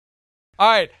All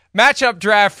right, matchup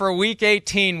draft for Week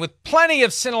 18 with plenty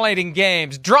of scintillating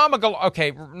games. Drama galore.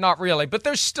 Okay, not really, but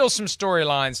there's still some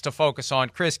storylines to focus on.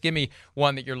 Chris, give me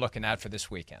one that you're looking at for this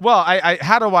weekend. Well,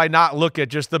 how do I not look at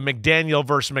just the McDaniel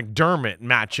versus McDermott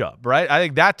matchup, right? I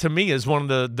think that, to me, is one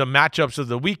of the matchups of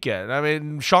the weekend. I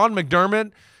mean, Sean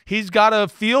McDermott, he's got a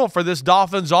feel for this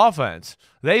Dolphins offense.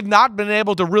 They've not been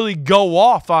able to really go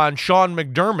off on Sean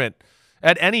McDermott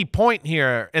at any point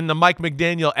here in the Mike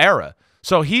McDaniel era.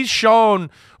 So he's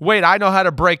shown, wait, I know how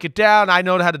to break it down. I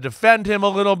know how to defend him a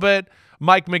little bit.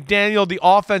 Mike McDaniel, the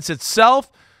offense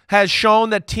itself, has shown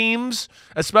that teams,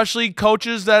 especially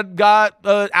coaches that got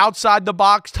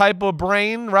outside-the-box type of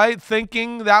brain, right,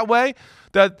 thinking that way,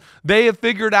 that they have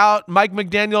figured out Mike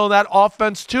McDaniel and that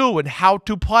offense too and how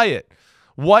to play it.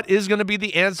 What is going to be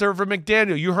the answer for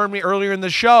McDaniel? You heard me earlier in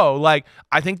the show. Like,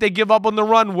 I think they give up on the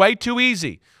run way too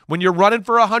easy. When you're running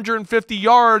for 150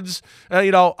 yards,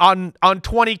 on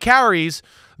 20 carries,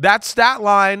 that stat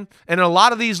line and a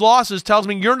lot of these losses tells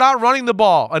me you're not running the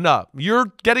ball enough.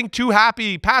 You're getting too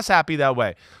happy, pass happy that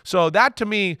way. So that, to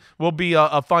me, will be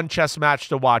a fun chess match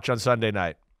to watch on Sunday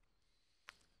night.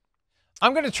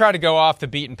 I'm going to try to go off the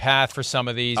beaten path for some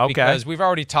of these because we've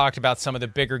already talked about some of the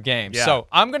bigger games. Yeah. So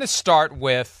I'm going to start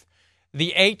with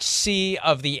the HC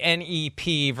of the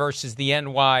NEP versus the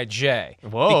NYJ.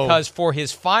 Whoa. Because for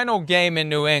his final game in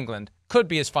New England, could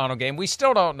be his final game, we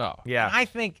still don't know. Yeah. I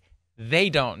think they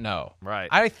don't know. Right.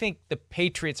 I think the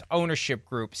Patriots ownership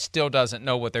group still doesn't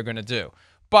know what they're going to do.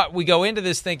 But we go into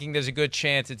this thinking there's a good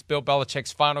chance it's Bill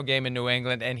Belichick's final game in New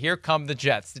England, and here come the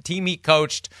Jets, the team he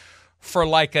coached for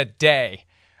like a day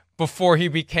before he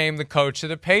became the coach of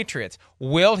the Patriots.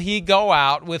 Will he go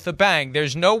out with a bang?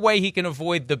 There's no way he can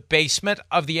avoid the basement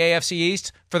of the AFC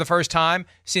East for the first time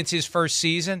since his first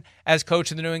season as coach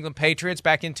of the New England Patriots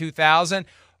back in 2000.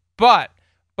 But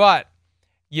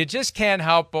you just can't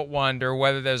help but wonder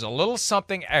whether there's a little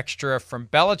something extra from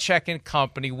Belichick and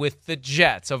company with the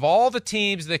Jets. Of all the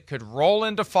teams that could roll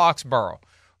into Foxborough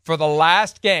for the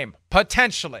last game,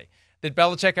 potentially, that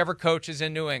Belichick ever coaches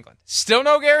in New England. Still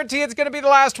no guarantee it's going to be the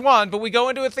last one, but we go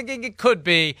into it thinking it could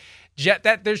be.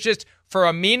 That there's just, for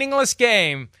a meaningless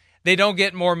game, they don't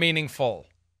get more meaningful.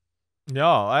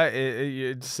 No,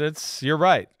 you're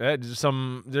right. There's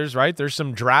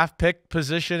some draft pick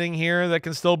positioning here that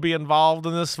can still be involved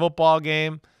in this football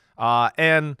game,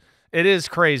 and it is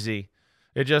crazy.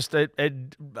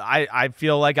 I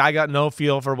feel like I got no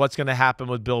feel for what's going to happen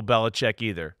with Bill Belichick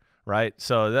either. Right,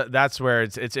 so that's where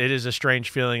it is a strange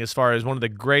feeling as far as one of the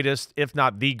greatest, if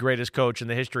not the greatest coach in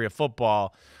the history of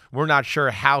football. We're not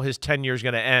sure how his tenure is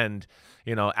going to end,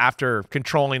 after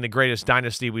controlling the greatest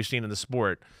dynasty we've seen in the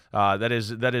sport. That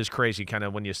is crazy, kind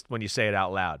of when you say it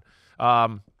out loud.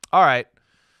 All right,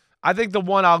 I think the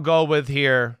one I'll go with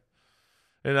here,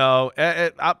 I'm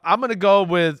going to go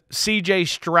with C.J.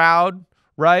 Stroud,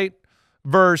 right,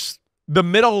 versus the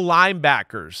middle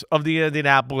linebackers of the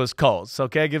Indianapolis Colts.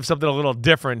 Okay, give something a little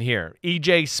different here.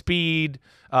 E.J. Speed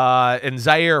and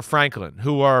Zaire Franklin,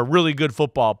 who are really good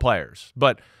football players.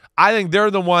 But I think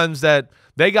they're the ones that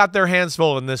they got their hands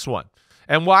full in this one.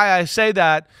 And why I say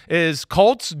that is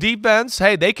Colts defense,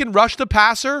 hey, they can rush the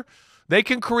passer. They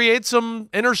can create some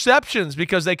interceptions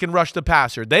because they can rush the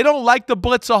passer. They don't like the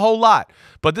blitz a whole lot,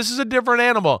 but this is a different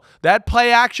animal. That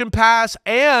play-action pass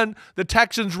and the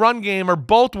Texans' run game are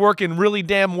both working really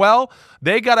damn well.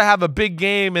 They got to have a big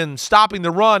game in stopping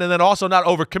the run and then also not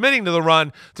overcommitting to the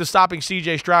run to stopping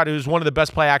C.J. Stroud, who's one of the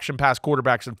best play-action pass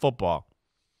quarterbacks in football.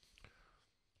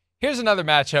 Here's another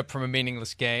matchup from a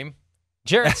meaningless game.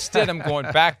 Jarrett Stidham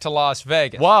going back to Las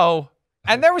Vegas. Whoa.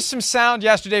 And there was some sound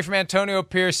yesterday from Antonio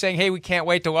Pierce saying, hey, we can't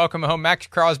wait to welcome him home. Max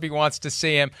Crosby wants to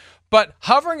see him. But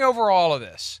hovering over all of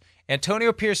this,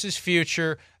 Antonio Pierce's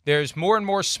future, there's more and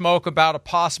more smoke about a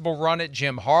possible run at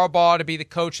Jim Harbaugh to be the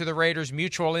coach of the Raiders,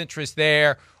 mutual interest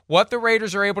there. What the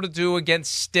Raiders are able to do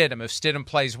against Stidham. If Stidham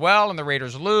plays well and the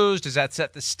Raiders lose, does that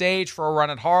set the stage for a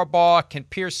run at Harbaugh? Can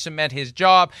Pierce cement his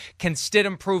job? Can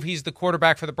Stidham prove he's the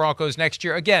quarterback for the Broncos next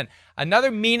year? Again,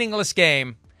 another meaningless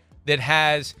game that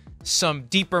has some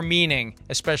deeper meaning,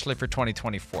 especially for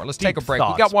 2024. Let's take a break.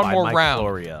 We got one more round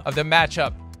Florio of the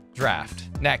matchup draft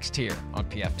next here on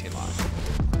PFT Live.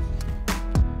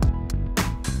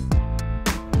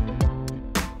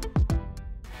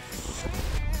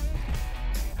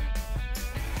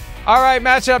 All right,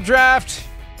 matchup draft,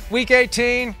 week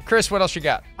 18. Chris, what else you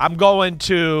got? I'm going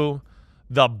to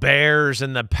the Bears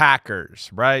and the Packers,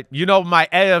 right? My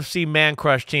AFC man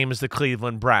crush team is the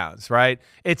Cleveland Browns, right?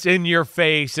 It's in your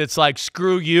face. It's like,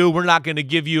 screw you. We're not going to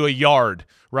give you a yard,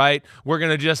 right? We're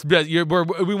going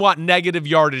to we want negative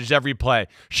yardage every play.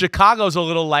 Chicago's a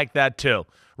little like that too,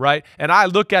 right? And I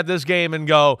look at this game and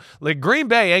go, like, Green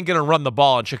Bay ain't going to run the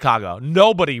ball in Chicago.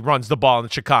 Nobody runs the ball in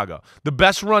Chicago. The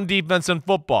best run defense in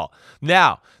football.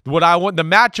 Now, what I want, the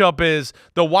matchup is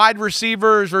the wide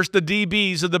receivers versus the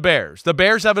DBs of the Bears. The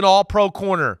Bears have an all-pro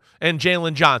corner in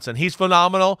Jalen Johnson. He's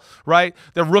phenomenal, right?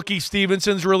 The rookie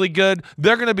Stevenson's really good.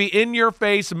 They're going to be in your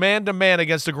face man-to-man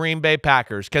against the Green Bay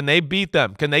Packers. Can they beat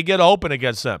them? Can they get open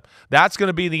against them? That's going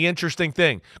to be the interesting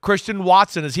thing. Christian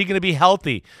Watson, is he going to be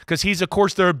healthy? Because he's, of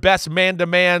course, their best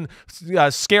man-to-man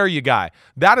scare you guy.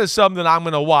 That is something I'm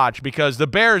going to watch because the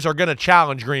Bears are going to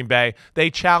challenge Green Bay. They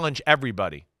challenge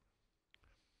everybody.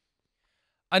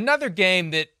 Another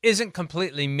game that isn't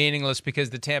completely meaningless because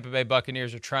the Tampa Bay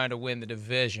Buccaneers are trying to win the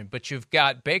division, but you've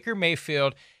got Baker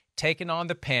Mayfield taking on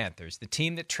the Panthers, the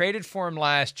team that traded for him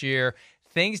last year.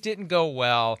 Things didn't go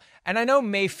well, and I know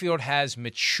Mayfield has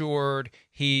matured.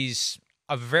 He's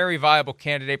a very viable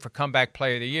candidate for comeback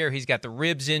player of the year. He's got the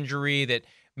ribs injury that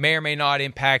may or may not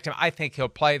impact him. I think he'll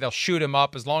play. They'll shoot him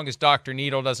up. As long as Dr.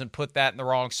 Needle doesn't put that in the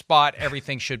wrong spot,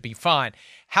 everything should be fine.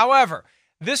 However,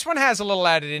 this one has a little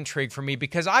added intrigue for me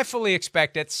because I fully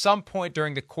expect at some point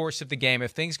during the course of the game, if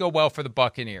things go well for the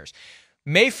Buccaneers,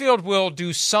 Mayfield will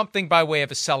do something by way of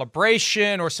a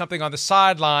celebration or something on the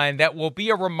sideline that will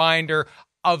be a reminder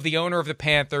of the owner of the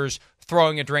Panthers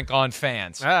throwing a drink on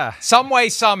fans. Some way,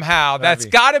 somehow, that's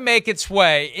got to make its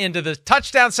way into the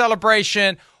touchdown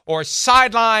celebration or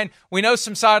sideline. We know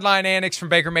some sideline antics from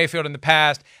Baker Mayfield in the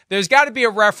past. There's got to be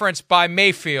a reference by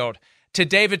Mayfield to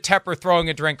David Tepper throwing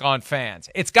a drink on fans.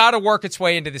 It's got to work its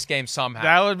way into this game somehow.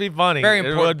 That would be funny. Very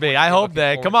important. It would be. I hope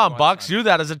that. Come on, Bucks. Do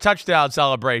that as a touchdown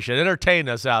celebration. Entertain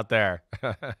us out there.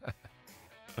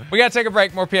 We got to take a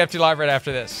break. More PFT Live right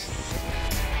after this.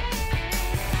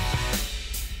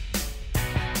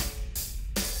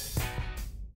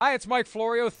 Hi, it's Mike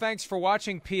Florio. Thanks for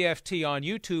watching PFT on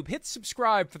YouTube. Hit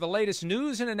subscribe for the latest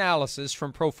news and analysis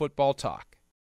from Pro Football Talk.